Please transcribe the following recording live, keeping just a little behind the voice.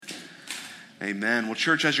Amen. Well,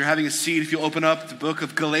 church, as you're having a seat, if you open up the book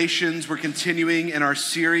of Galatians, we're continuing in our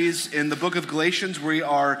series in the book of Galatians. We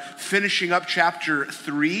are finishing up chapter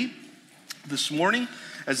 3 this morning.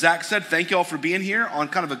 As Zach said, thank you all for being here on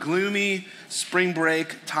kind of a gloomy spring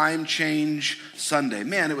break, time change Sunday.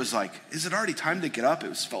 Man, it was like, is it already time to get up?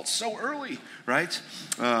 It felt so early, right?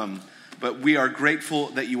 But we are grateful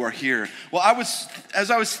that you are here. Well,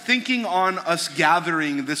 as I was thinking on us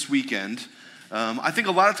gathering this weekend, I think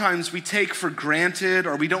a lot of times we take for granted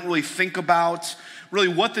or we don't really think about really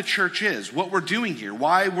what the church is, what we're doing here,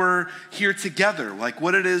 why we're here together, like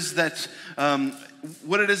what it is that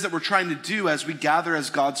we're trying to do as we gather as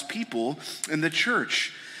God's people in the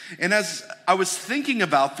church. And as I was thinking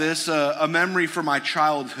about this, a memory from my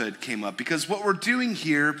childhood came up, because what we're doing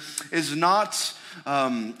here is not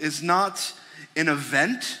an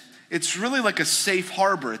event. It's really like a safe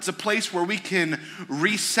harbor. It's a place where we can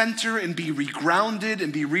recenter and be regrounded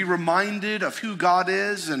and be re-reminded of who God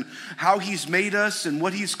is and how he's made us and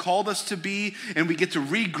what he's called us to be. And we get to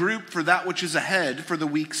regroup for that which is ahead for the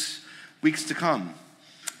weeks to come.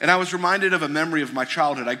 And I was reminded of a memory of my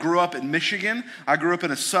childhood. I grew up in Michigan. I grew up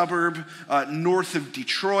in a suburb north of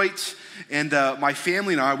Detroit. And my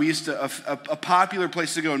family and I, we used to, a popular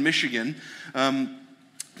place to go in Michigan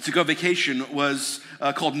to go vacation was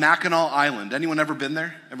called Mackinac Island. Anyone ever been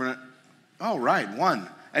there? Oh, right, one.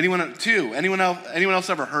 Anyone, two? Anyone else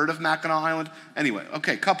ever heard of Mackinac Island? Anyway,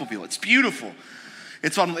 okay, couple people. It's beautiful.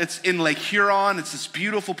 It's in Lake Huron. It's this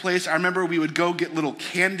beautiful place. I remember we would go get little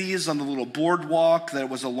candies on the little boardwalk that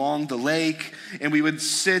was along the lake, and we would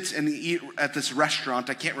sit and eat at this restaurant.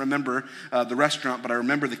 I can't remember the restaurant, but I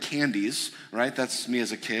remember the candies, right? That's me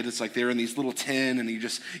as a kid. It's like they're in these little tin, and you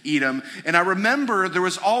just eat them. And I remember it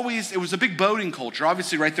was a big boating culture,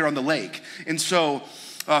 obviously right there on the lake. And so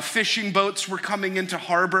fishing boats were coming into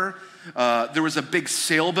harbor. There was a big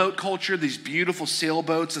sailboat culture, these beautiful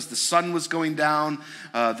sailboats as the sun was going down.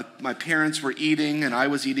 My parents were eating, and I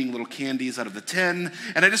was eating little candies out of the tin.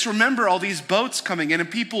 And I just remember all these boats coming in and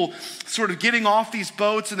people sort of getting off these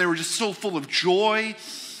boats, and they were just so full of joy.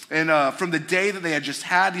 And from the day that they had just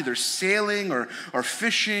had either sailing or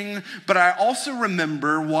fishing. But I also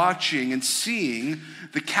remember watching and seeing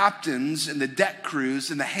the captains and the deck crews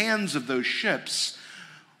in the hands of those ships.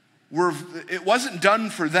 It wasn't done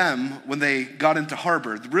for them when they got into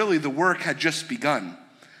harbor. Really, the work had just begun.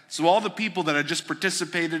 So all the people that had just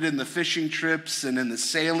participated in the fishing trips and in the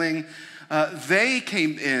sailing, they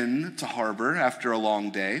came in to harbor after a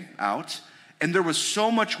long day out, and there was so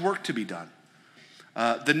much work to be done.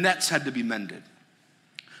 The nets had to be mended.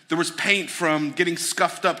 There was paint from getting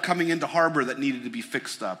scuffed up coming into harbor that needed to be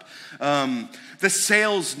fixed up. The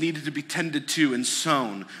sails needed to be tended to and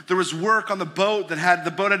sewn. There was work on the boat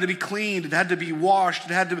the boat had to be cleaned, it had to be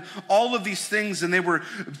washed, all of these things, and they were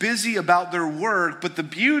busy about their work. But the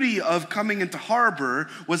beauty of coming into harbor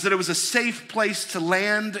was that it was a safe place to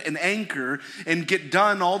land and anchor and get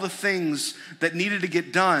done all the things that needed to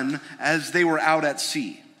get done as they were out at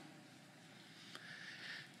sea.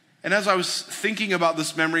 And as I was thinking about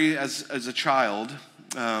this memory as a child,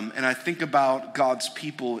 and I think about God's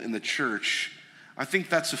people in the church, I think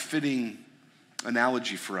that's a fitting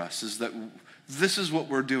analogy for us, is that this is what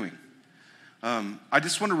we're doing. I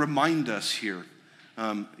just want to remind us here,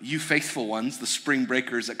 you faithful ones, the spring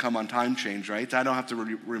breakers that come on time change, right? I don't have to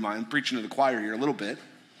remind, I'm preaching to the choir here a little bit.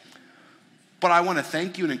 But I want to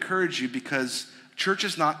thank you and encourage you, because church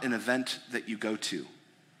is not an event that you go to.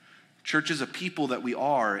 Church is a people that we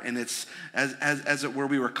are, and it's as it were,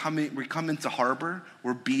 we come into harbor,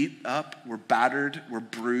 we're beat up, we're battered, we're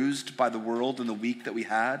bruised by the world and the week that we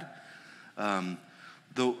had.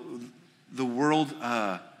 The world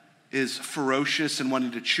is ferocious and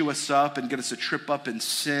wanting to chew us up and get us to trip up in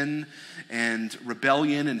sin and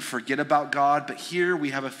rebellion and forget about God. But here we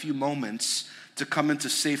have a few moments to come into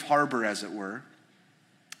safe harbor, as it were,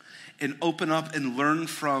 and open up and learn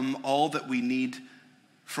from all that we need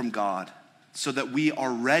from God, so that we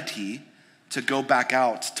are ready to go back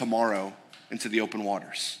out tomorrow into the open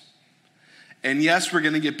waters. And yes, we're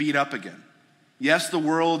going to get beat up again. Yes, the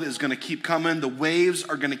world is going to keep coming. The waves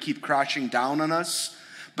are going to keep crashing down on us.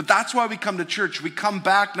 But that's why we come to church. We come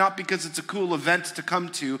back not because it's a cool event to come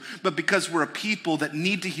to, but because we're a people that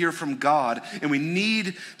need to hear from God, and we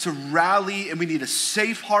need to rally, and we need a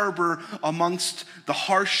safe harbor amongst the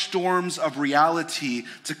harsh storms of reality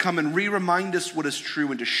to come and remind us what is true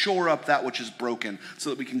and to shore up that which is broken so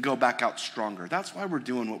that we can go back out stronger. That's why we're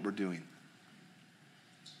doing what we're doing.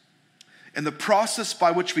 And the process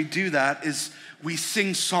by which we do that is we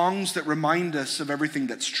sing songs that remind us of everything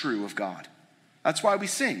that's true of God. That's why we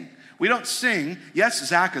sing. We don't sing. Yes,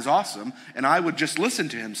 Zach is awesome, and I would just listen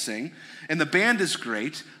to him sing, and the band is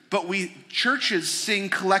great, but churches sing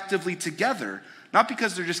collectively together, not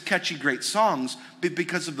because they're just catchy, great songs, but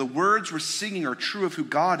because of the words we're singing are true of who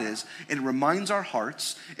God is, and it reminds our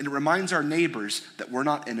hearts, and it reminds our neighbors that we're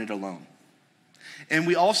not in it alone. And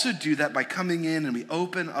we also do that by coming in and we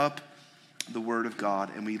open up the Word of God,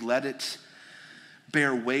 and we let it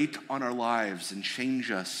bear weight on our lives and change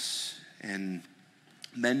us and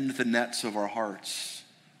mend the nets of our hearts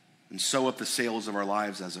and sew up the sails of our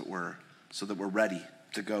lives, as it were, so that we're ready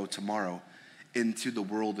to go tomorrow into the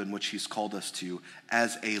world in which he's called us to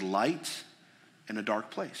as a light in a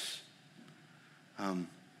dark place.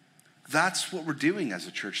 That's what we're doing as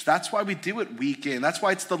a church. That's why we do it week in. That's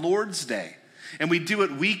why it's the Lord's Day. And we do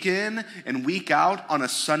it week in and week out on a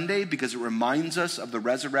Sunday because it reminds us of the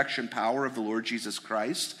resurrection power of the Lord Jesus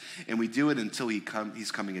Christ. And we do it until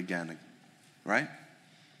he's coming again, right?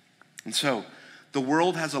 And so the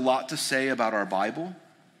world has a lot to say about our Bible.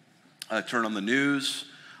 Turn on the news,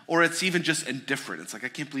 or it's even just indifferent. It's like, I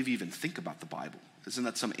can't believe you even think about the Bible. Isn't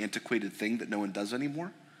that some antiquated thing that no one does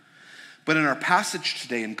anymore? But in our passage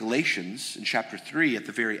today in Galatians, in chapter 3, at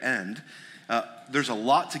the very end, there's a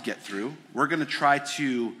lot to get through. We're going to try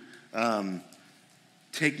to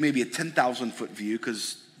take maybe a 10,000-foot view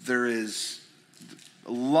because there is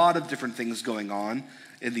a lot of different things going on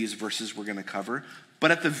in these verses we're going to cover. But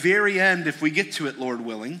at the very end, if we get to it, Lord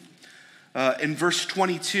willing, in verse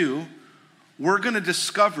 22, we're going to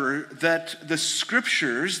discover that the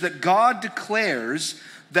scriptures, that God declares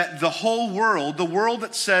that the whole world, the world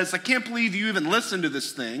that says, I can't believe you even listened to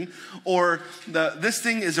this thing, or this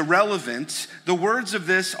thing is irrelevant, the words of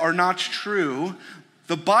this are not true.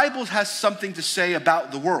 The Bible has something to say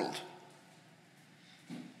about the world.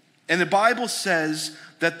 And the Bible says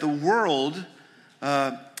that the world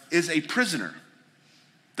is a prisoner.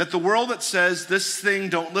 That the world that says this thing,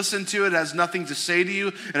 don't listen to it, has nothing to say to you,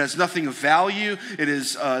 it has nothing of value, it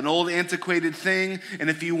is an old antiquated thing, and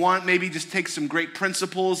if you want, maybe just take some great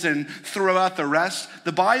principles and throw out the rest.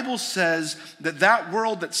 The Bible says that that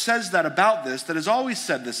world that says that about this, that has always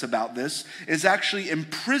said this about this, is actually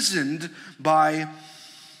imprisoned by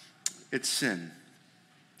its sin.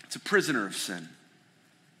 It's a prisoner of sin.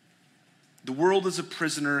 The world is a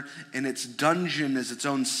prisoner, and its dungeon is its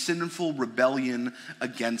own sinful rebellion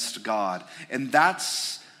against God. And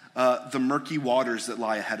that's the murky waters that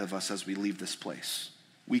lie ahead of us as we leave this place,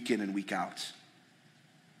 week in and week out.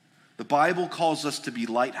 The Bible calls us to be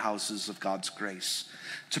lighthouses of God's grace,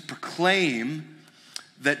 to proclaim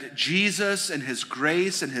that Jesus and his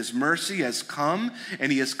grace and his mercy has come,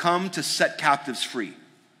 and he has come to set captives free.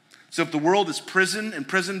 So if the world is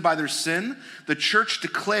imprisoned by their sin, the church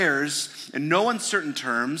declares in no uncertain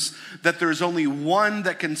terms that there is only one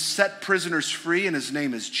that can set prisoners free, and his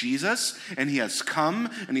name is Jesus, and he has come,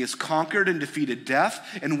 and he has conquered and defeated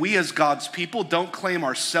death, and we as God's people don't claim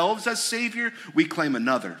ourselves as Savior, we claim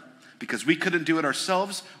another. Because we couldn't do it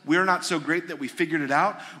ourselves, we're not so great that we figured it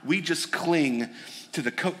out, we just cling to the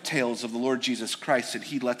coattails of the Lord Jesus Christ, and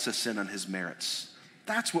he lets us in on his merits.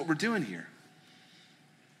 That's what we're doing here.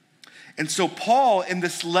 And so Paul, in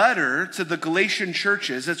this letter to the Galatian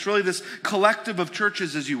churches, it's really this collective of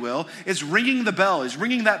churches, as you will, is ringing the bell, is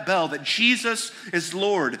ringing that bell that Jesus is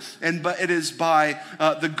Lord. And it is by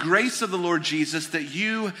the grace of the Lord Jesus that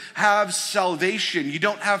you have salvation. You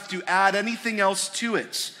don't have to add anything else to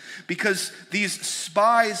it. Because these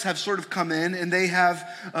spies have sort of come in and they have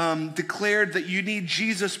declared that you need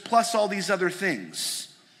Jesus plus all these other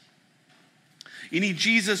things. You need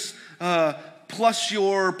Jesus plus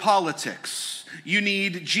your politics. You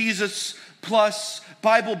need Jesus plus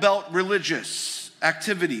Bible Belt religious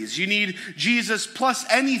activities. You need Jesus plus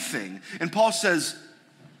anything. And Paul says,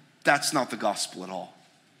 that's not the gospel at all.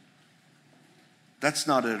 That's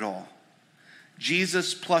not it at all.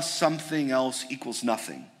 Jesus plus something else equals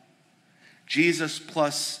nothing. Jesus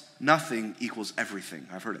plus nothing equals everything.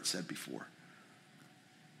 I've heard it said before.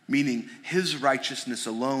 Meaning his righteousness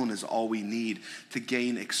alone is all we need to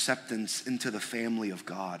gain acceptance into the family of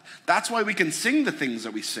God. That's why we can sing the things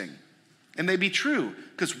that we sing. And they be true,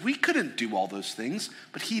 because we couldn't do all those things,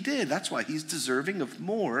 but he did. That's why he's deserving of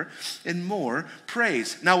more and more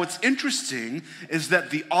praise. Now what's interesting is that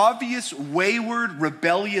the obvious wayward,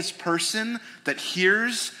 rebellious person that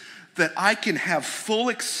hears that I can have full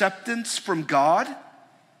acceptance from God,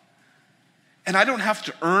 and I don't have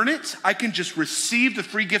to earn it. I can just receive the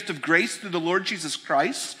free gift of grace through the Lord Jesus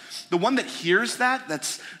Christ. The one that hears that,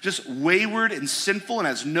 that's just wayward and sinful and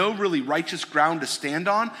has no really righteous ground to stand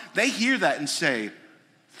on, they hear that and say,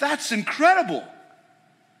 that's incredible.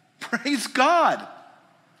 Praise God.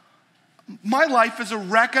 My life is a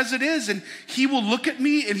wreck as it is, and he will look at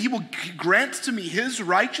me and he will grant to me his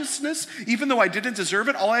righteousness, even though I didn't deserve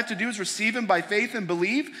it. All I have to do is receive him by faith and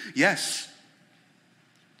believe. Yes.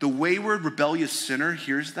 The wayward, rebellious sinner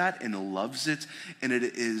hears that and loves it, and it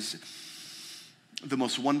is the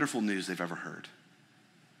most wonderful news they've ever heard.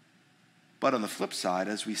 But on the flip side,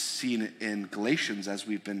 as we've seen in Galatians, as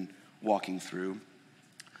we've been walking through,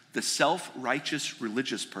 the self-righteous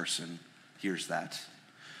religious person hears that.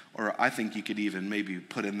 Or I think you could even maybe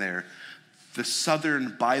put in there, the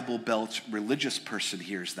Southern Bible Belt religious person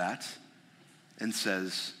hears that and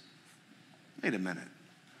says, wait a minute,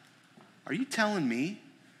 are you telling me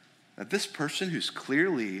that this person who's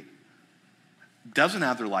clearly doesn't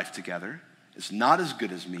have their life together, is not as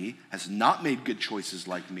good as me, has not made good choices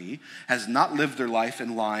like me, has not lived their life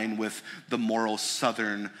in line with the moral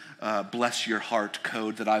Southern bless your heart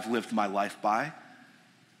code that I've lived my life by,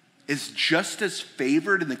 is just as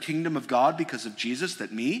favored in the kingdom of God because of Jesus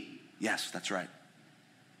that me? Yes, that's right.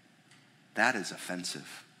 That is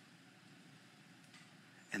offensive.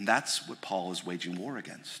 And that's what Paul is waging war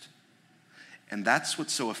against. And that's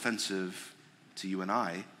what's so offensive to you and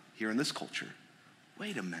I here in this culture.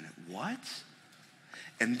 Wait a minute, what?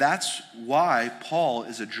 And that's why Paul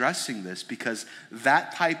is addressing this, because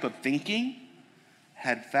that type of thinking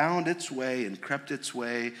had found its way and crept its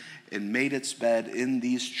way and made its bed in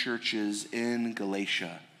these churches in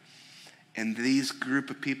Galatia. And these group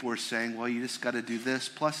of people were saying, well, you just got to do this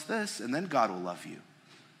plus this, and then God will love you.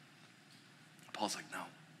 Paul's like, no,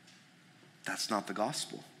 that's not the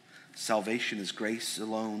gospel. Salvation is grace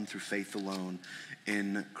alone, through faith alone,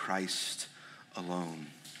 in Christ alone.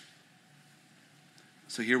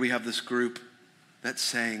 So here we have this group that's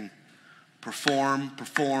saying, perform,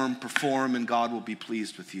 perform, perform, and God will be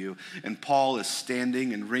pleased with you. And Paul is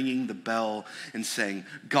standing and ringing the bell and saying,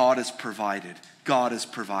 God has provided, God has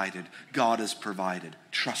provided, God has provided.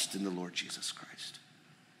 Trust in the Lord Jesus Christ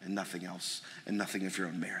and nothing else, and nothing of your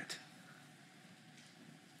own merit.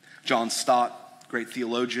 John Stott, great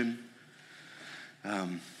theologian,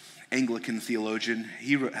 Anglican theologian,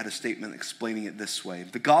 he had a statement explaining it this way: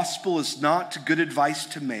 the gospel is not good advice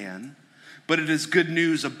to man, but it is good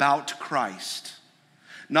news about Christ.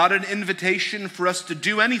 Not an invitation for us to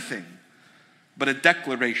do anything, but a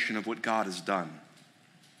declaration of what God has done.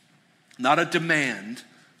 Not a demand,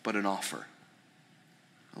 but an offer.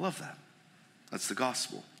 I love that. That's the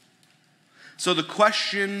gospel. So the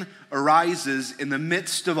question arises in the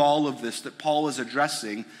midst of all of this that Paul is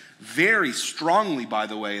addressing very strongly, by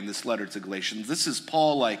the way, in this letter to Galatians. This is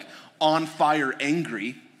Paul like on fire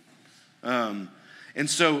angry. And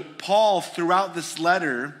so Paul, throughout this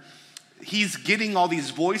letter, he's getting all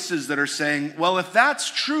these voices that are saying, well, if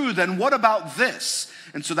that's true, then what about this?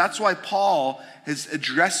 And so that's why Paul is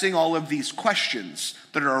addressing all of these questions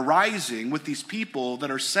that are arising with these people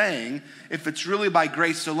that are saying, if it's really by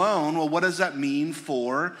grace alone, well, what does that mean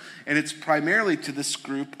for? And it's primarily to this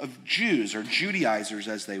group of Jews, or Judaizers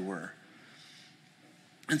as they were.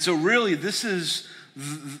 And so really this is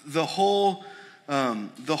the whole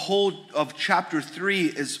of chapter 3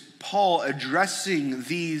 is Paul addressing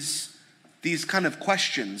these kind of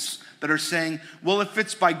questions that are saying, well, if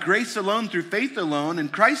it's by grace alone, through faith alone, in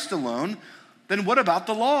Christ alone, then what about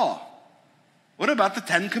the law? What about the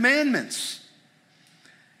 10 Commandments?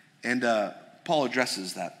 And Paul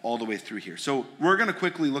addresses that all the way through here. So we're going to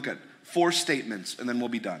quickly look at 4 statements, and then we'll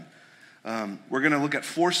be done. We're going to look at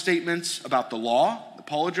 4 statements about the law that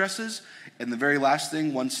Paul addresses, and the very last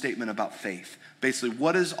thing, 1 statement about faith. Basically,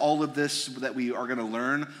 what is all of this that we are going to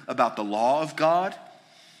learn about the law of God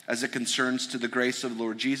as it concerns to the grace of the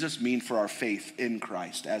Lord Jesus mean for our faith in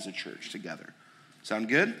Christ as a church together? Sound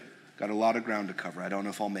good? Got a lot of ground to cover. I don't know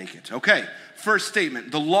if I'll make it. Okay, first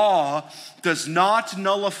statement. The law does not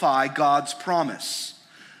nullify God's promise.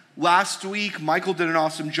 Last week, Michael did an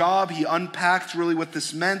awesome job. He unpacked really what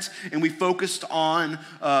this meant, and we focused on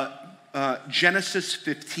Genesis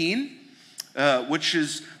 15, which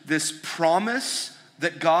is this promise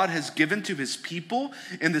that God has given to his people.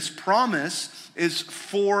 And this promise is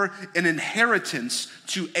for an inheritance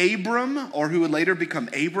to Abram, or who would later become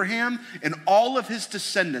Abraham, and all of his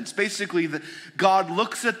descendants. Basically, God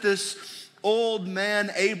looks at this old man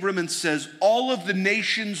Abram and says, all of the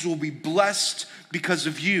nations will be blessed because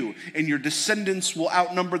of you, and your descendants will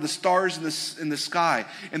outnumber the stars in the sky.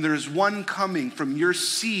 And there is one coming from your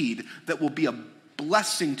seed that will be a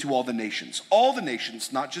blessing to all the nations,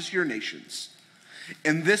 not just your nations.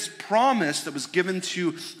 And this promise that was given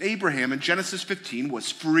to Abraham in Genesis 15 was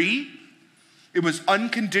free, it was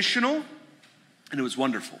unconditional, and it was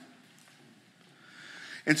wonderful.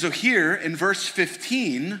 And so here in verse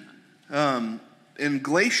 15, in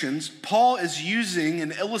Galatians, Paul is using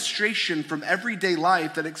an illustration from everyday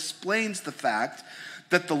life that explains the fact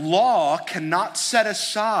that the law cannot set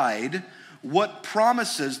aside what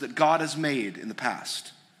promises that God has made in the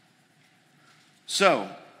past. So,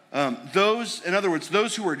 those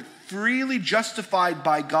who are freely justified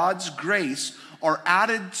by God's grace are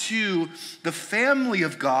added to the family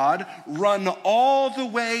of God, run all the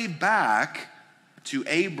way back to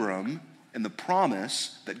Abram and the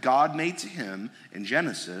promise that God made to him in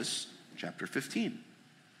Genesis chapter 15.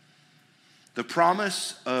 The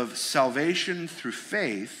promise of salvation through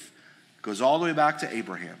faith goes all the way back to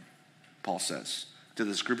Abraham, Paul says. To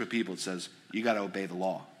this group of people, it says, you got to obey the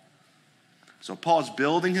law. So Paul's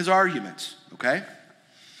building his argument, okay?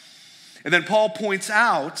 And then Paul points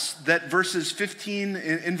out that in verses 15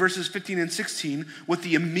 and 16, what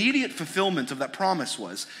the immediate fulfillment of that promise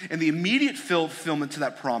was. And the immediate fulfillment to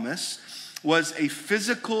that promise was a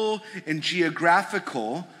physical and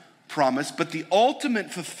geographical promise, but the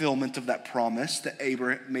ultimate fulfillment of that promise that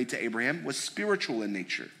Abraham made to Abraham was spiritual in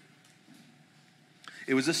nature.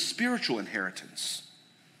 It was a spiritual inheritance,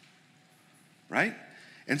 right?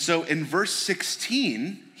 And so in verse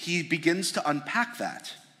 16, he begins to unpack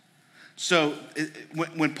that. So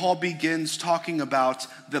when Paul begins talking about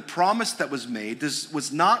the promise that was made, this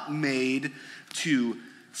was not made to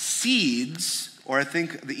seeds, or I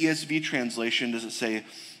think the ESV translation, does it say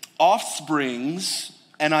offsprings?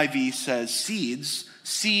 NIV says seeds,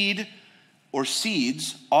 seed or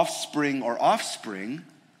seeds, offspring or offspring,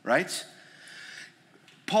 right?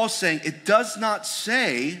 Paul's saying it does not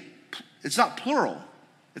say, it's not plural.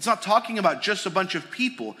 It's not talking about just a bunch of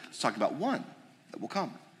people. It's talking about one that will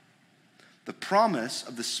come. The promise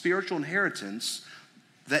of the spiritual inheritance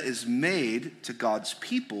that is made to God's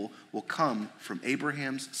people will come from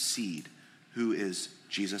Abraham's seed, who is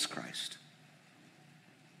Jesus Christ,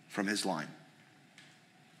 from his line,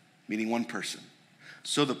 meaning one person.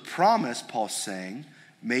 So the promise, Paul's saying,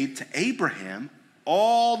 made to Abraham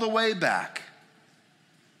all the way back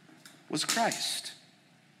was Christ,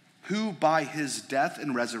 who by his death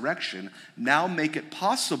and resurrection now make it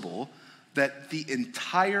possible that the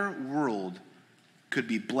entire world could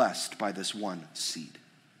be blessed by this one seed.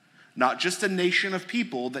 Not just a nation of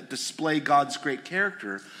people that display God's great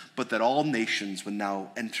character, but that all nations would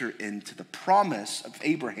now enter into the promise of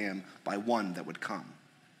Abraham by one that would come.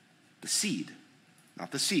 The seed,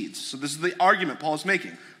 not the seeds. So this is the argument Paul is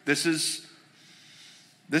making. This is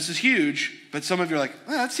huge, but some of you are like,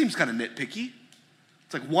 well, that seems kind of nitpicky.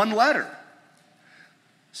 It's like one letter.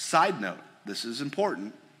 Side note, this is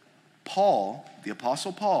important. Paul, the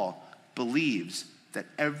Apostle Paul, believes that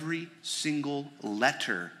every single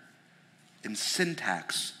letter and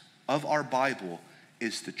syntax of our Bible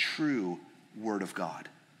is the true Word of God.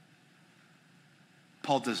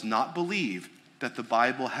 Paul does not believe that the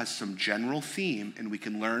Bible has some general theme and we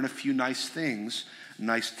can learn a few nice things,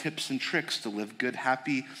 nice tips and tricks to live good,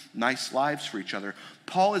 happy, nice lives for each other.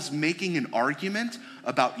 Paul is making an argument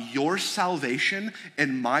about your salvation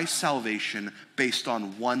and my salvation based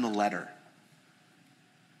on one letter,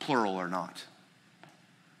 plural or not.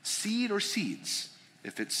 Seed or seeds.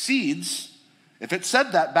 If it's seeds, if it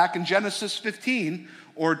said that back in Genesis 15,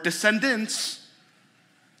 or descendants,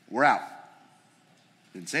 we're out.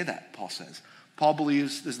 Didn't say that, Paul says. Paul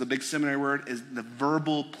believes, this is the big seminary word, is the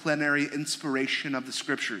verbal plenary inspiration of the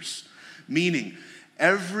scriptures. Meaning,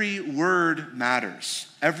 every word matters.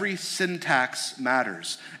 Every syntax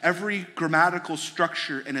matters. Every grammatical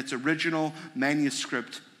structure in its original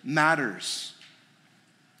manuscript matters.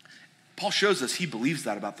 Paul shows us he believes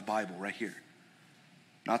that about the Bible right here.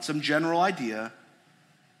 Not some general idea,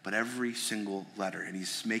 but every single letter. And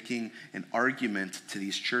he's making an argument to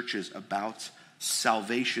these churches about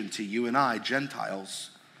salvation to you and I,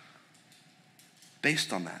 Gentiles,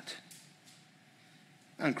 based on that.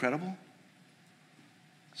 Isn't that incredible?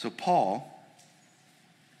 So Paul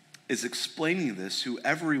is explaining this to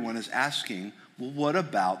everyone is asking, well, what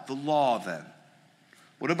about the law then?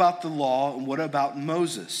 What about the law and what about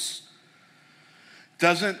Moses?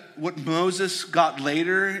 Doesn't what Moses got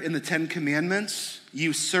later in the Ten Commandments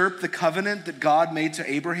usurp the covenant that God made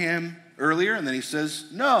to Abraham earlier? And then he says,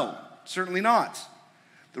 no, certainly not.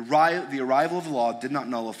 The arrival of the law did not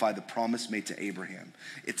nullify the promise made to Abraham.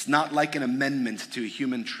 It's not like an amendment to a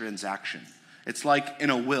human transaction. It's like in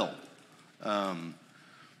a will.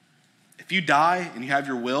 If you die and you have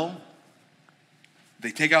your will, they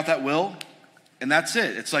take out that will, and that's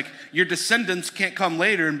it. It's like your descendants can't come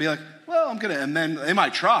later and be like, well, I'm going to amend. They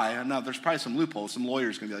might try. I know there's probably some loopholes. Some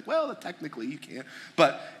lawyers going to be like, well, technically you can't.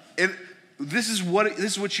 But this is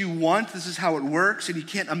what you want. This is how it works, and you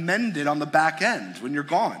can't amend it on the back end when you're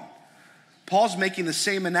gone. Paul's making the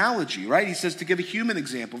same analogy, right? He says to give a human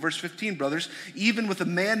example. Verse 15, brothers, even with a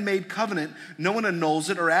man-made covenant, no one annuls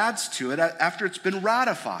it or adds to it after it's been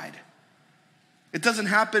ratified. It doesn't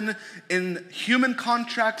happen in human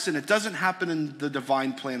contracts, and it doesn't happen in the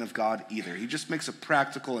divine plan of God either. He just makes a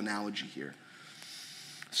practical analogy here.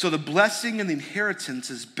 So the blessing and the inheritance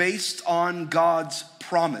is based on God's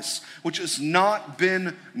promise, which has not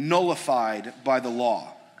been nullified by the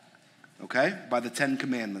law. Okay? By the 10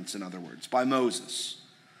 Commandments, in other words, by Moses.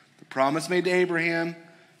 The promise made to Abraham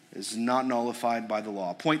is not nullified by the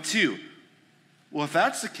law. Point 2. Well, if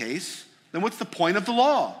that's the case, then what's the point of the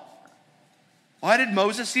law? Why did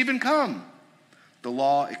Moses even come? The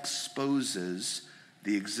law exposes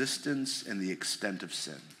the existence and the extent of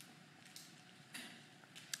sin.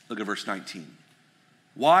 Look at verse 19.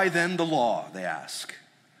 Why then the law, they ask.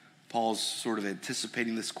 Paul's sort of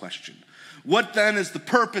anticipating this question. What then is the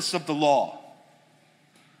purpose of the law?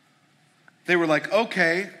 They were like,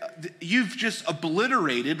 okay, you've just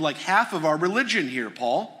obliterated like half of our religion here,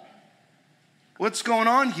 Paul. What's going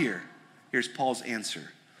on here? Here's Paul's answer.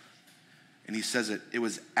 And he says it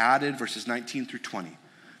was added, verses 19 through 20.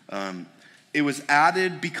 It was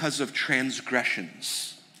added because of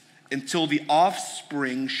transgressions, until the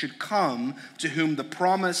offspring should come to whom the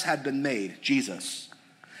promise had been made, Jesus.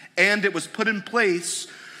 And it was put in place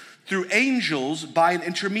through angels by an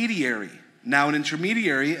intermediary. Now an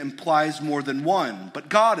intermediary implies more than one, but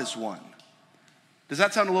God is one. Does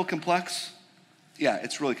that sound a little complex? Yeah,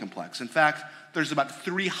 it's really complex. In fact, there's about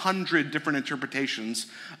 300 different interpretations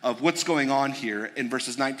of what's going on here in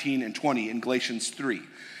verses 19 and 20 in Galatians 3.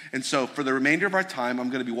 And so for the remainder of our time, I'm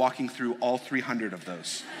going to be walking through all 300 of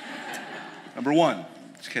those. Number 1,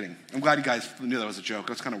 just kidding. I'm glad you guys knew that was a joke.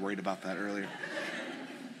 I was kind of worried about that earlier.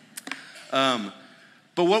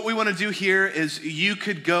 But what we want to do here is you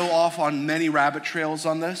could go off on many rabbit trails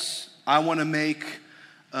on this. I want to make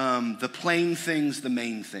the plain things the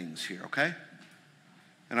main things here, okay?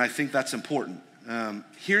 And I think that's important.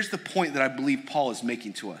 Here's the point that I believe Paul is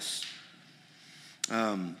making to us.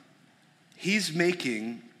 He's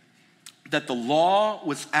making that the law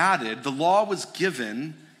was added, the law was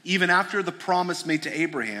given even after the promise made to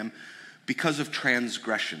Abraham because of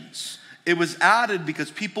transgressions. It was added because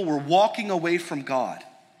people were walking away from God.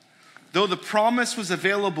 Though the promise was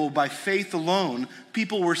available by faith alone,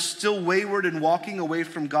 people were still wayward and walking away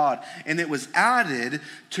from God. And it was added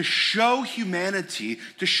to show humanity,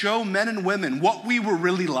 to show men and women what we were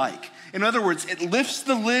really like. In other words, it lifts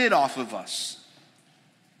the lid off of us.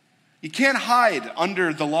 You can't hide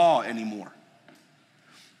under the law anymore.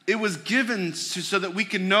 It was given so that we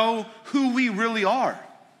can know who we really are.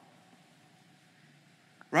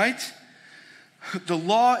 Right? The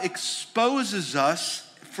law exposes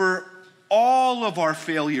us for all of our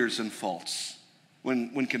failures and faults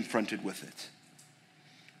when confronted with it.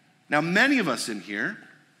 Now, many of us in here,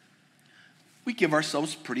 we give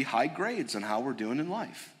ourselves pretty high grades on how we're doing in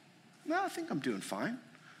life. No, I think I'm doing fine.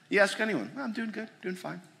 You ask anyone, I'm doing good, doing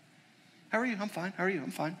fine. How are you? I'm fine. How are you?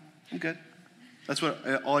 I'm fine. I'm good. That's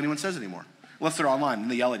what all anyone says anymore. Unless they're online and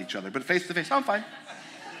they yell at each other. But face to face, I'm fine.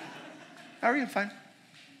 How are you? I'm fine.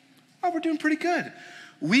 Oh, we're doing pretty good.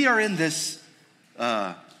 We are in this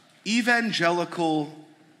evangelical,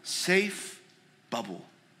 safe bubble.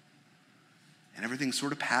 And everything's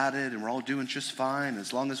sort of padded and we're all doing just fine.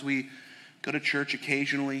 As long as we go to church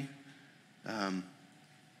occasionally,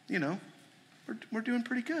 we're doing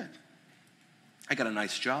pretty good. I got a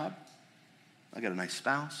nice job. I got a nice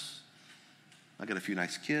spouse. I got a few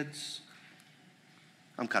nice kids.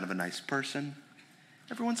 I'm kind of a nice person.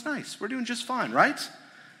 Everyone's nice. We're doing just fine, right?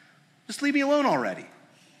 Just leave me alone already.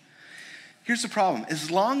 Here's the problem. As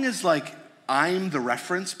long as I'm the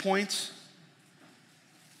reference point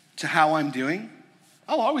to how I'm doing,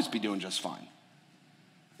 I'll always be doing just fine.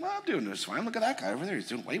 Well, I'm doing just fine. Look at that guy over there. He's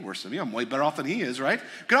doing way worse than me. I'm way better off than he is, right?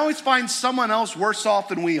 You can always find someone else worse off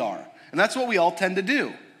than we are. And that's what we all tend to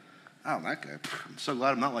do. Oh, that guy, I'm so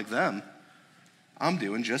glad I'm not like them. I'm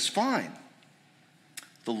doing just fine.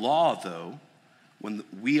 The law, though, when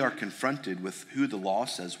we are confronted with who the law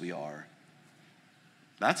says we are,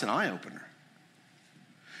 that's an eye-opener.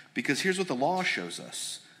 Because here's what the law shows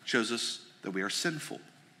us. It shows us that we are sinful.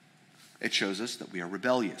 It shows us that we are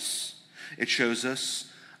rebellious. It shows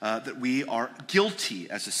us that we are guilty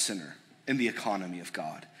as a sinner in the economy of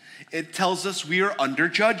God. It tells us we are under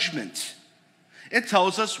judgment. It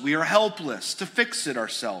tells us we are helpless to fix it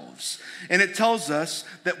ourselves. And it tells us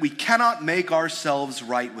that we cannot make ourselves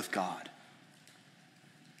right with God.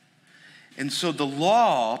 And so the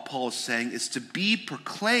law, Paul is saying, is to be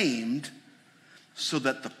proclaimed so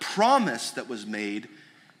that the promise that was made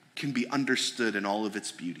can be understood in all of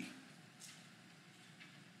its beauty.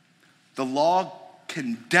 The law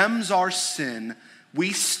condemns our sin.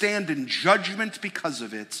 We stand in judgment because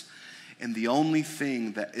of it. And the only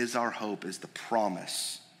thing that is our hope is the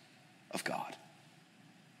promise of God,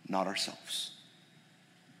 not ourselves.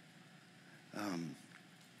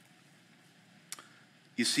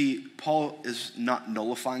 You see, Paul is not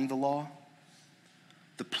nullifying the law.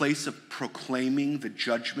 The place of proclaiming the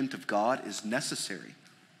judgment of God is necessary.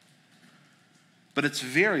 But it's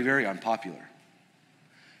very, very unpopular.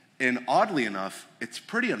 And oddly enough, it's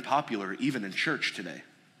pretty unpopular even in church today.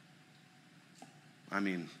 I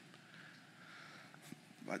mean,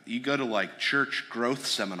 you go to like church growth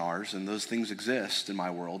seminars, and those things exist in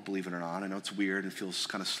my world, believe it or not. I know it's weird and feels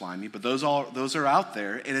kind of slimy, but those are out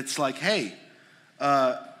there. And it's like, hey,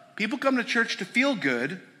 people come to church to feel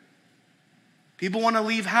good. People want to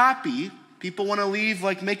leave happy. People want to leave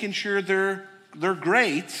like making sure they're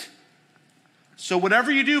great. So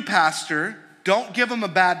whatever you do, pastor, don't give them a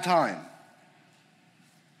bad time.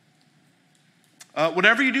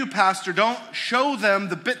 Whatever you do, pastor, don't show them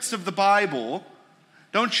the bits of the Bible.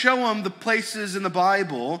 Don't show them the places in the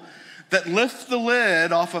Bible that lift the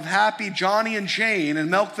lid off of happy Johnny and Jane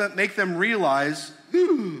and make them realize,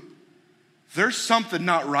 there's something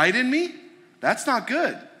not right in me. That's not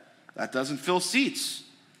good. That doesn't fill seats.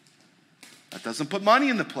 That doesn't put money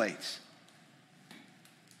in the plate.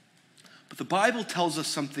 But the Bible tells us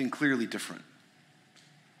something clearly different.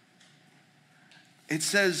 It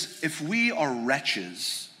says, if we are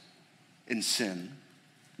wretches in sin,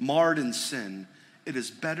 marred in sin, it is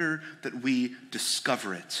better that we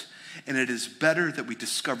discover it. And it is better that we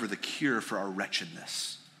discover the cure for our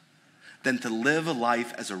wretchedness than to live a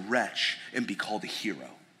life as a wretch and be called a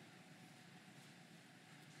hero.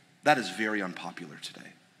 That is very unpopular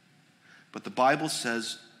today. But the Bible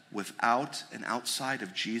says, without and outside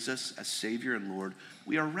of Jesus as Savior and Lord,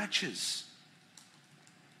 we are wretches.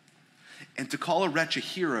 And to call a wretch a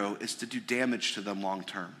hero is to do damage to them long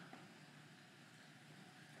term.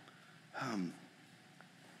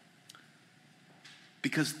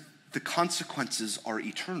 Because the consequences are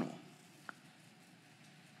eternal.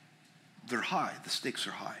 They're high. The stakes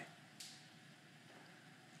are high.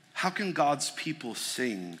 How can God's people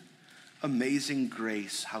sing, "Amazing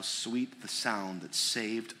grace, how sweet the sound that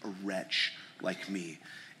saved a wretch like me,"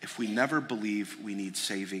 if we never believe we need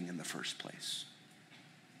saving in the first place?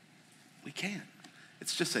 We can't.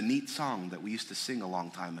 It's just a neat song that we used to sing a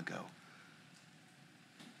long time ago.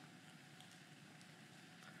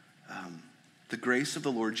 The grace of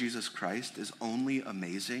the Lord Jesus Christ is only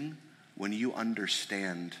amazing when you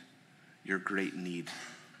understand your great need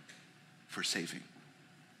for saving.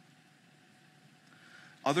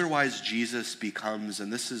 Otherwise, Jesus becomes,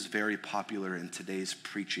 and this is very popular in today's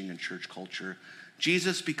preaching and church culture,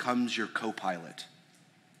 Jesus becomes your co-pilot.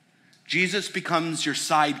 Jesus becomes your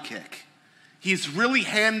sidekick. He's really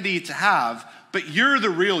handy to have, but you're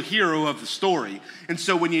the real hero of the story. And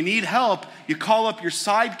so when you need help, you call up your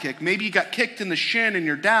sidekick. Maybe you got kicked in the shin and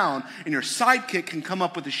you're down, and your sidekick can come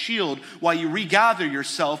up with a shield while you regather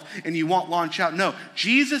yourself and you won't launch out. No,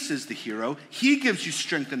 Jesus is the hero. He gives you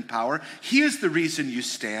strength and power. He is the reason you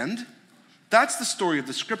stand. That's the story of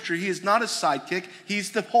the scripture. He is not a sidekick.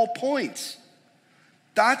 He's the whole point.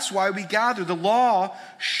 That's why we gather. The law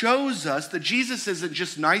shows us that Jesus isn't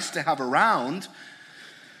just nice to have around,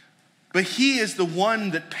 but he is the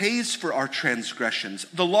one that pays for our transgressions.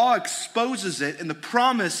 The law exposes it, and the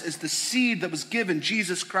promise is the seed that was given,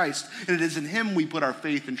 Jesus Christ, and it is in him we put our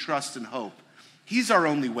faith and trust and hope. He's our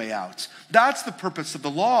only way out. That's the purpose of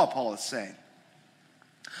the law, Paul is saying.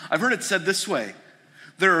 I've heard it said this way: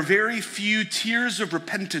 there are very few tears of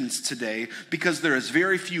repentance today because there is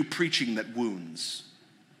very few preaching that wounds.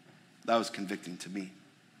 That was convicting to me.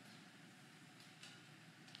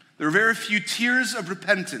 There are very few tears of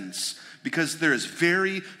repentance because there is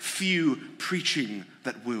very few preaching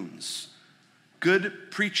that wounds. Good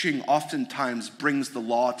preaching oftentimes brings the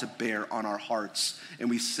law to bear on our hearts, and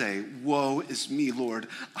we say, "Woe is me, Lord,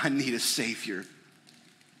 I need a Savior."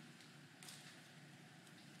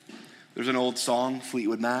 There's an old song,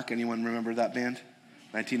 Fleetwood Mac. Anyone remember that band?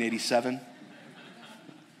 1987?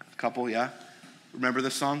 A couple, yeah? Remember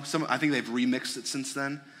this song? I think they've remixed it since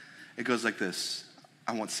then. It goes like this.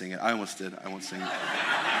 I won't sing it. I almost did. I won't sing it.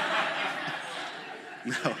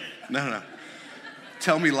 No.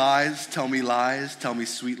 Tell me lies, tell me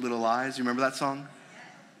sweet little lies. You remember that song?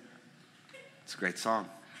 It's a great song.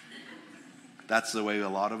 That's the way a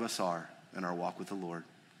lot of us are in our walk with the Lord.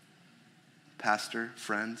 Pastor,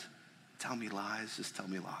 friend, tell me lies, just tell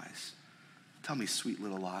me lies. Tell me sweet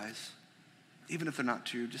little lies. Even if they're not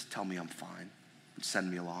true, just tell me I'm fine.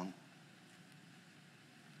 Send me along.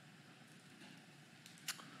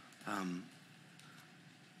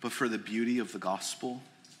 But for the beauty of the gospel,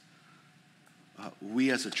 we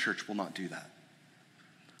as a church will not do that.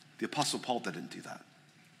 The Apostle Paul didn't do that.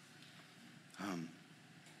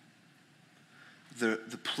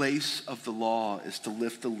 The place of the law is to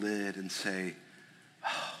lift the lid and say,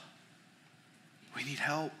 oh, we need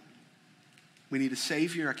help. We need a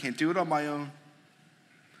Savior. I can't do it on my own.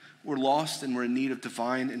 We're lost and we're in need of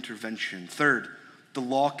divine intervention. Third, the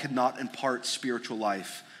law cannot impart spiritual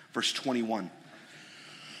life. Verse 21.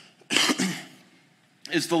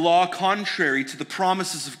 Is the law contrary to the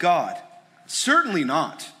promises of God? Certainly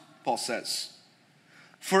not, Paul says.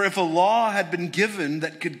 For if a law had been given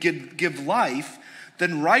that could give life,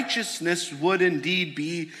 then righteousness would indeed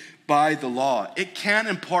be by the law. It can't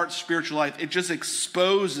impart spiritual life. It just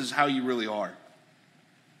exposes how you really are.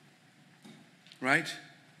 Right?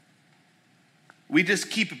 We just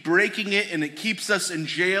keep breaking it and it keeps us in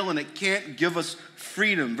jail and it can't give us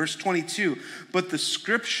freedom. Verse 22, but the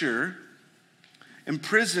scripture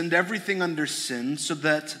imprisoned everything under sin so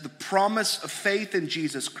that the promise of faith in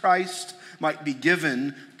Jesus Christ might be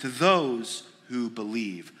given to those who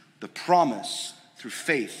believe. The promise through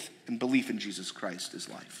faith and belief in Jesus Christ is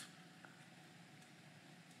life.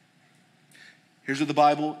 Here's what the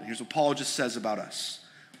Bible, here's what Paul just says about us.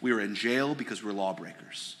 We are in jail because we're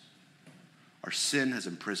lawbreakers. Our sin has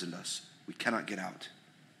imprisoned us. We cannot get out.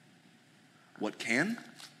 What can?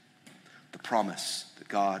 The promise that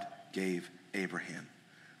God gave Abraham,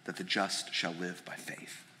 that the just shall live by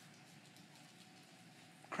faith.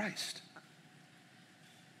 Christ.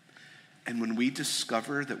 And when we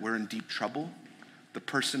discover that we're in deep trouble, the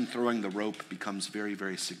person throwing the rope becomes very,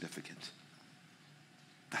 very significant.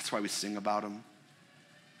 That's why we sing about him.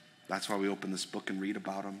 That's why we open this book and read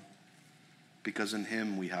about him. Because in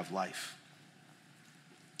him we have life.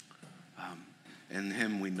 In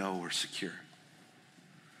him we know we're secure.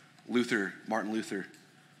 Martin Luther,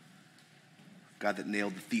 guy that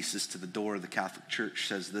nailed the thesis to the door of the Catholic Church,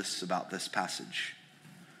 says this about this passage.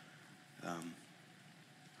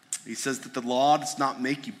 He says that the law does not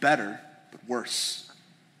make you better, but worse.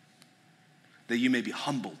 That you may be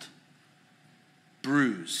humbled,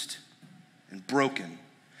 bruised, and broken.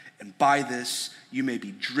 And by this you may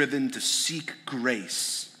be driven to seek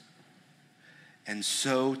grace, and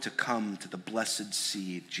so to come to the blessed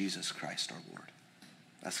seed, Jesus Christ our Lord.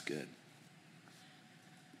 That's good.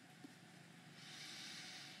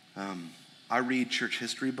 I read church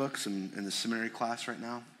history books in the seminary class right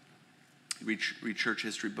now. I read church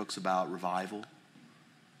history books about revival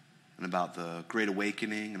and about the Great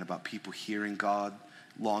Awakening and about people hearing God,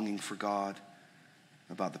 longing for God,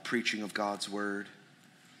 about the preaching of God's word.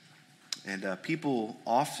 And people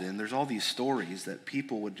often, there's all these stories that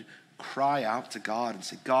people would cry out to God and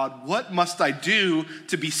say, God, what must I do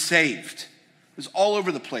to be saved? It was all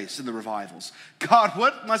over the place in the revivals. God,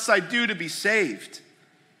 what must I do to be saved?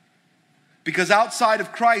 Because outside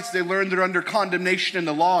of Christ, they learn they're under condemnation in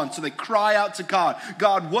the law, and so they cry out to God,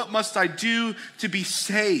 God, what must I do to be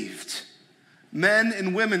saved? Men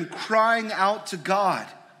and women crying out to God,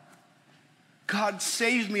 God,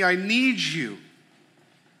 save me, I need you.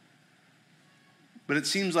 But it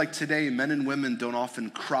seems like today, men and women don't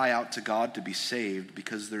often cry out to God to be saved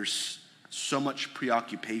because there's so much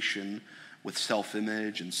preoccupation with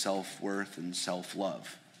self-image and self-worth and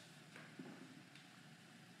self-love.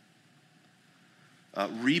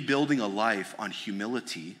 Rebuilding a life on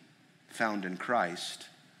humility found in Christ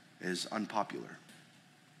is unpopular.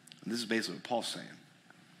 And this is basically what Paul's saying.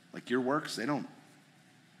 Like your works, they don't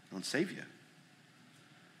save you.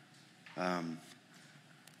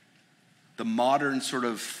 The modern sort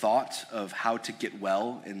of thought of how to get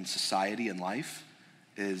well in society and life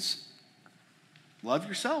is love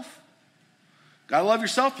yourself. Gotta love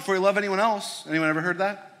yourself before you love anyone else. Anyone ever heard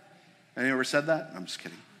that? Anyone ever said that? I'm just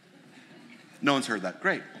kidding. No one's heard that.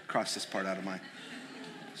 Great. I'll cross this part out of my...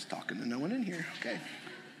 Just talking to no one in here. Okay.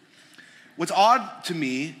 What's odd to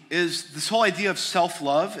me is this whole idea of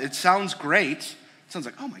self-love. It sounds great. It sounds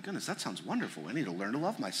like, oh my goodness, that sounds wonderful. I need to learn to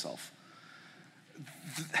love myself.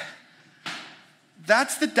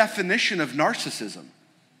 That's the definition of narcissism.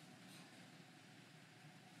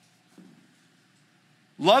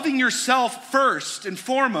 Loving yourself first and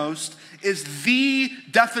foremost is the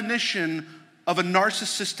definition of a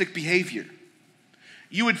narcissistic behavior.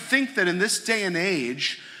 You would think that in this day and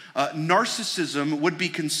age, narcissism would be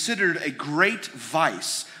considered a great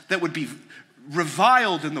vice that would be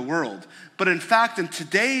reviled in the world. But in fact, in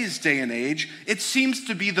today's day and age, it seems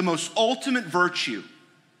to be the most ultimate virtue.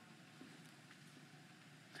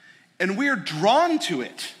 And we're drawn to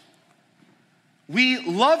it. We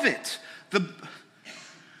love it.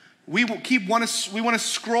 we want to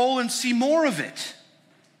scroll and see more of it.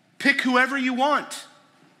 Pick whoever you want.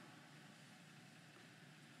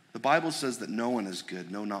 The Bible says that no one is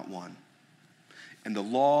good, no, not one. And the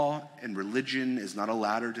law and religion is not a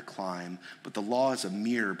ladder to climb, but the law is a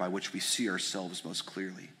mirror by which we see ourselves most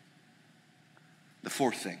clearly. The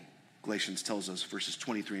fourth thing, Galatians tells us, verses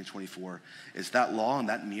 23 and 24, is that law and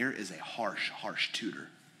that mirror is a harsh, harsh tutor.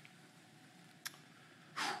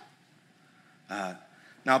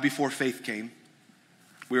 Now before faith came,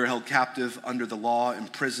 we were held captive under the law,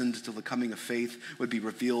 imprisoned till the coming of faith would be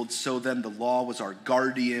revealed. So then the law was our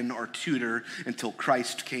guardian, our tutor, until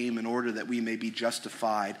Christ came in order that we may be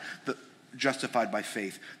justified by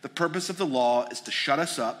faith. The purpose of the law is to shut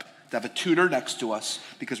us up, to have a tutor next to us,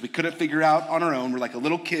 because we couldn't figure out on our own. We're like a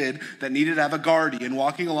little kid that needed to have a guardian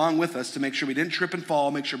walking along with us to make sure we didn't trip and fall,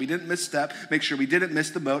 make sure we didn't misstep, make sure we didn't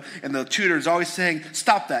miss the boat. And the tutor is always saying,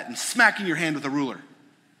 stop that, and smacking your hand with a ruler.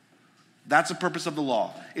 That's the purpose of the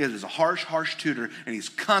law. It is a harsh, harsh tutor, and he's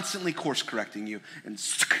constantly course correcting you and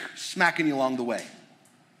smacking you along the way.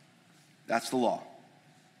 That's the law.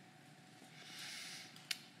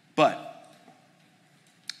 But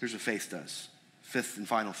here's what faith does. Fifth and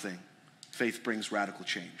final thing. Faith brings radical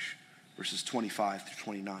change. Verses 25 through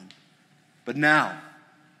 29. But now,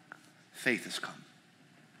 faith has come.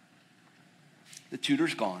 The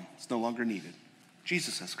tutor's gone. It's no longer needed.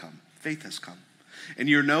 Jesus has come. Faith has come. And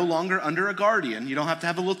you're no longer under a guardian. You don't have to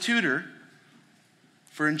have a little tutor.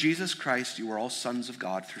 For in Jesus Christ, you are all sons of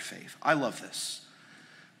God through faith. I love this.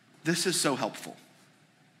 This is so helpful.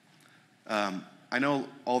 I know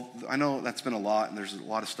that's been a lot, and there's a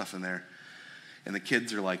lot of stuff in there. And the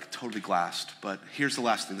kids are like totally glassed. But here's the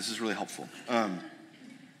last thing. This is really helpful.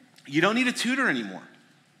 You don't need a tutor anymore.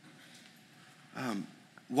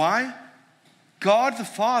 Why? God the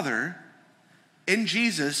Father in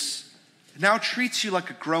Jesus now treats you like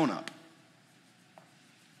a grown-up.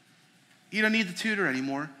 You don't need the tutor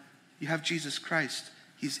anymore. You have Jesus Christ.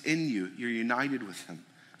 He's in you. You're united with him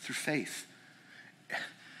through faith.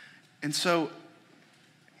 And so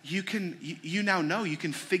you now know, you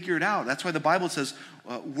can figure it out. That's why the Bible says,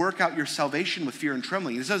 work out your salvation with fear and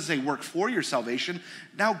trembling. It doesn't say work for your salvation.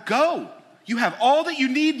 Now go. You have all that you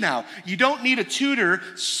need now. You don't need a tutor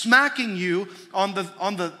smacking you on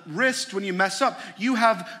the wrist when you mess up. You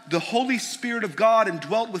have the Holy Spirit of God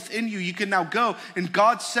indwelt within you. You can now go. And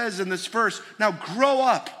God says in this verse, now grow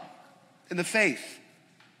up in the faith.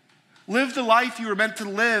 Live the life you were meant to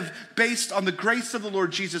live based on the grace of the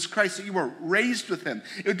Lord Jesus Christ, that you were raised with him.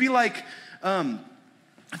 It would be like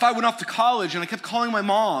if I went off to college and I kept calling my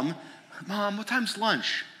mom, Mom, what time's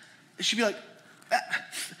lunch? And she'd be like,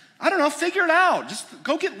 I don't know, figure it out. Just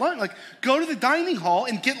go get lunch. Like, go to the dining hall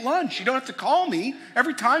and get lunch. You don't have to call me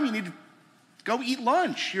every time you need to go eat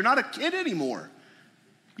lunch. You're not a kid anymore.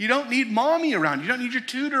 You don't need mommy around. You don't need your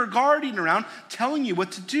tutor or guardian around telling you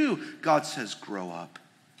what to do. God says, grow up.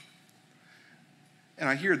 And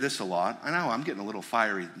I hear this a lot. I know I'm getting a little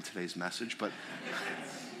fiery in today's message, but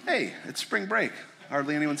hey, it's spring break.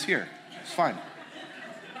 Hardly anyone's here. It's fine.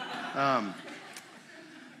 I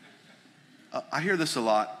hear this a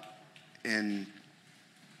lot in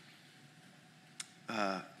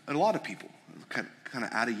a lot of people, kind of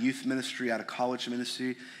out of youth ministry, out of college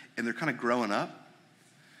ministry, and they're kind of growing up,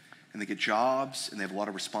 and they get jobs, and they have a lot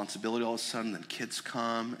of responsibility all of a sudden, then kids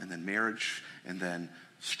come, and then marriage, and then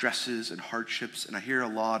stresses and hardships, and I hear a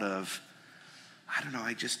lot of, I don't know,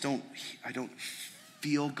 I don't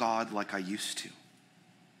feel God like I used to.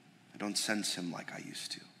 I don't sense him like I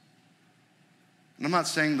used to. And I'm not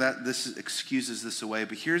saying that this excuses this away,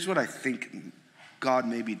 but here's what I think God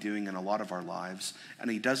may be doing in a lot of our lives,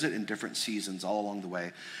 and he does it in different seasons all along the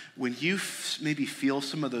way. When you maybe feel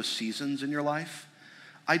some of those seasons in your life,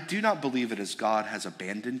 I do not believe it as God has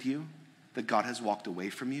abandoned you, that God has walked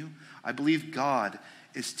away from you. I believe God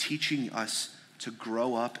is teaching us to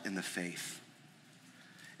grow up in the faith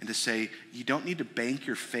and to say, you don't need to bank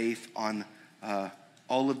your faith on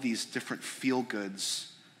all of these different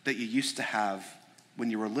feel-goods that you used to have when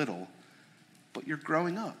you were little, but you're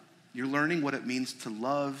growing up. You're learning what it means to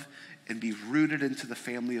love and be rooted into the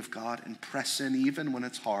family of God and press in even when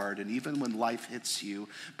it's hard and even when life hits you,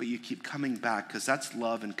 but you keep coming back because that's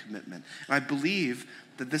love and commitment. And I believe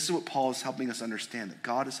that this is what Paul is helping us understand, that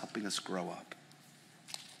God is helping us grow up.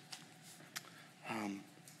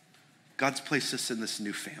 God's placed us in this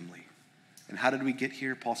new family. And how did we get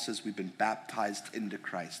here? Paul says we've been baptized into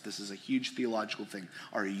Christ. This is a huge theological thing.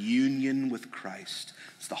 Our union with Christ.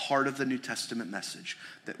 It's the heart of the New Testament message.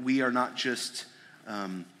 That we are not just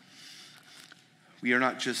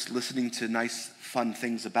listening to nice, fun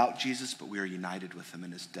things about Jesus, but we are united with him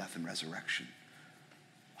in his death and resurrection.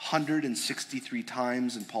 163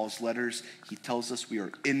 times in Paul's letters, he tells us we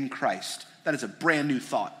are in Christ. That is a brand new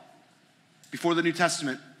thought. Before the New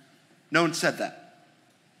Testament, no one said that.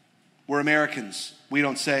 We're Americans. We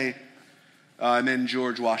don't say, I'm in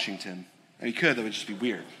George Washington. And he could, that would just be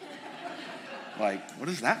weird. Like, what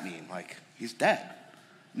does that mean? Like, he's dead.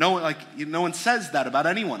 No one says that about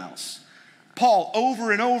anyone else. Paul,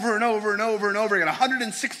 over and over and over and over and over again,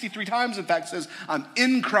 163 times, in fact, says, I'm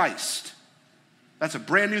in Christ. That's a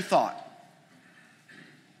brand new thought.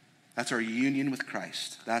 That's our union with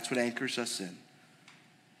Christ. That's what anchors us in.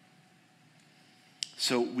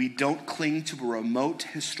 So we don't cling to a remote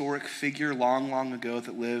historic figure long, long ago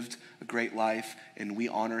that lived a great life, and we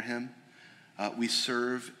honor him. We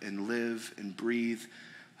serve and live and breathe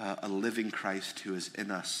a living Christ who is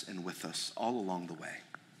in us and with us all along the way.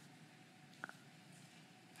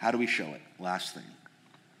 How do we show it? Last thing.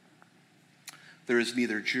 There is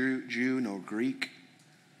neither Jew nor Greek.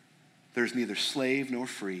 There is neither slave nor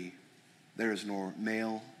free. There is nor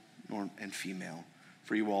male nor and female,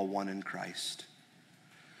 for you are all one in Christ.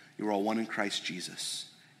 You are all one in Christ Jesus.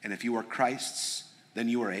 And if you are Christ's, then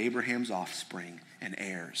you are Abraham's offspring and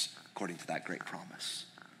heirs, according to that great promise.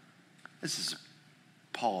 This is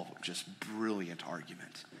Paul, just brilliant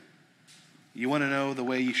argument. You want to know the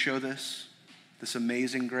way you show this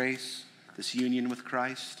amazing grace, this union with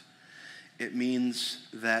Christ? It means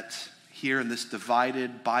that here in this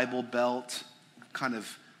divided Bible Belt kind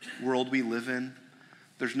of world we live in,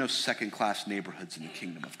 there's no second-class neighborhoods in the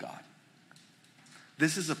kingdom of God.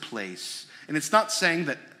 This is a place, and it's not saying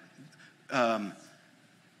that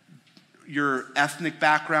your ethnic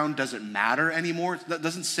background doesn't matter anymore. That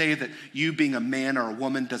doesn't say that you being a man or a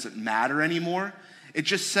woman doesn't matter anymore. It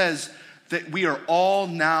just says that we are all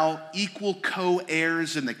now equal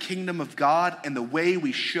co-heirs in the kingdom of God, and the way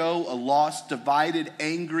we show a lost, divided,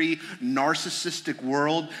 angry, narcissistic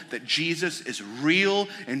world that Jesus is real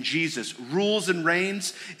and Jesus rules and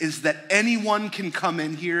reigns is that anyone can come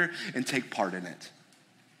in here and take part in it.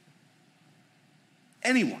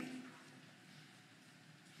 Anyone.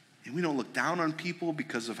 And we don't look down on people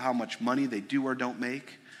because of how much money they do or don't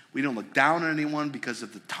make. We don't look down on anyone because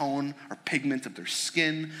of the tone or pigment of their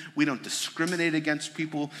skin. We don't discriminate against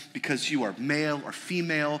people because you are male or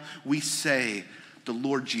female. We say, the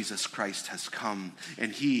Lord Jesus Christ has come,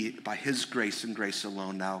 and he, by his grace and grace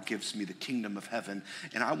alone, now gives me the kingdom of heaven.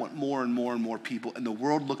 And I want more and more and more people. And the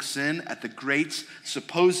world looks in at the great,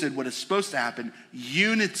 what is supposed to happen,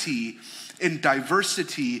 unity in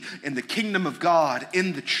diversity in the kingdom of God,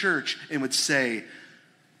 in the church, and would say,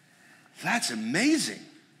 that's amazing.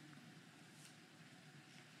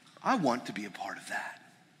 I want to be a part of that.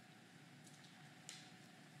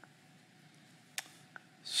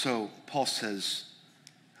 So Paul says,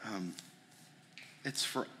 it's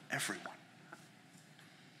for everyone.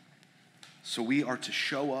 So we are to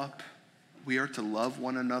show up. We are to love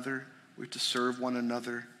one another. We are to serve one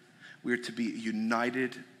another. We are to be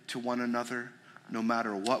united to one another, no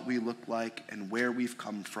matter what we look like and where we've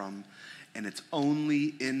come from. And it's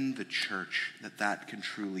only in the church that that can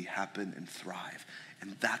truly happen and thrive.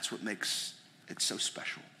 And that's what makes it so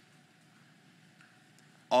special.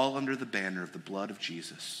 All under the banner of the blood of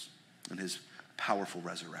Jesus and his powerful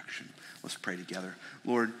resurrection. Let's pray together.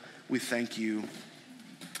 Lord, we thank you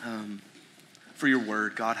for your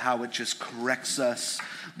word, God, how it just corrects us.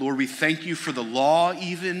 Lord, we thank you for the law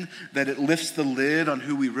even, that it lifts the lid on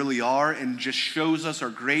who we really are and just shows us our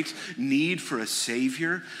great need for a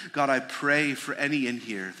Savior. God, I pray for any in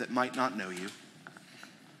here that might not know you.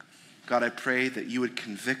 God, I pray that you would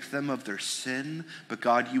convict them of their sin, but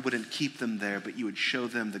God, you wouldn't keep them there, but you would show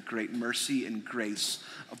them the great mercy and grace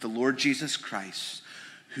of the Lord Jesus Christ,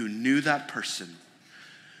 who knew that person,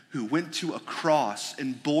 who went to a cross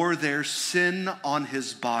and bore their sin on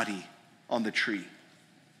his body on the tree,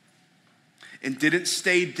 and didn't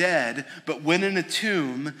stay dead, but went in a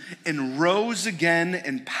tomb and rose again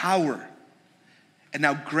in power, and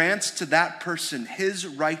now grants to that person his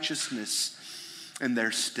righteousness in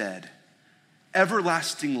their stead,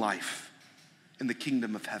 everlasting life in the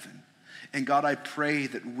kingdom of heaven. And God, I pray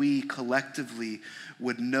that we collectively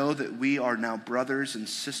would know that we are now brothers and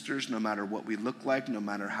sisters, no matter what we look like, no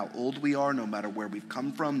matter how old we are, no matter where we've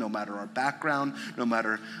come from, no matter our background, no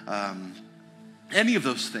matter any of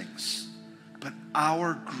those things. But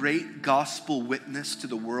our great gospel witness to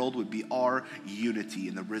the world would be our unity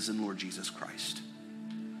in the risen Lord Jesus Christ.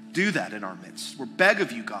 Do that in our midst. We beg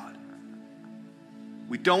of you, God.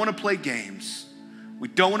 We don't want to play games. We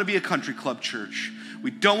don't want to be a country club church.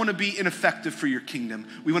 We don't want to be ineffective for your kingdom.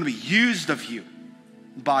 We want to be used of you,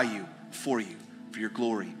 by you, for your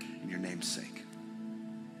glory, in your name's sake.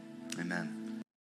 Amen.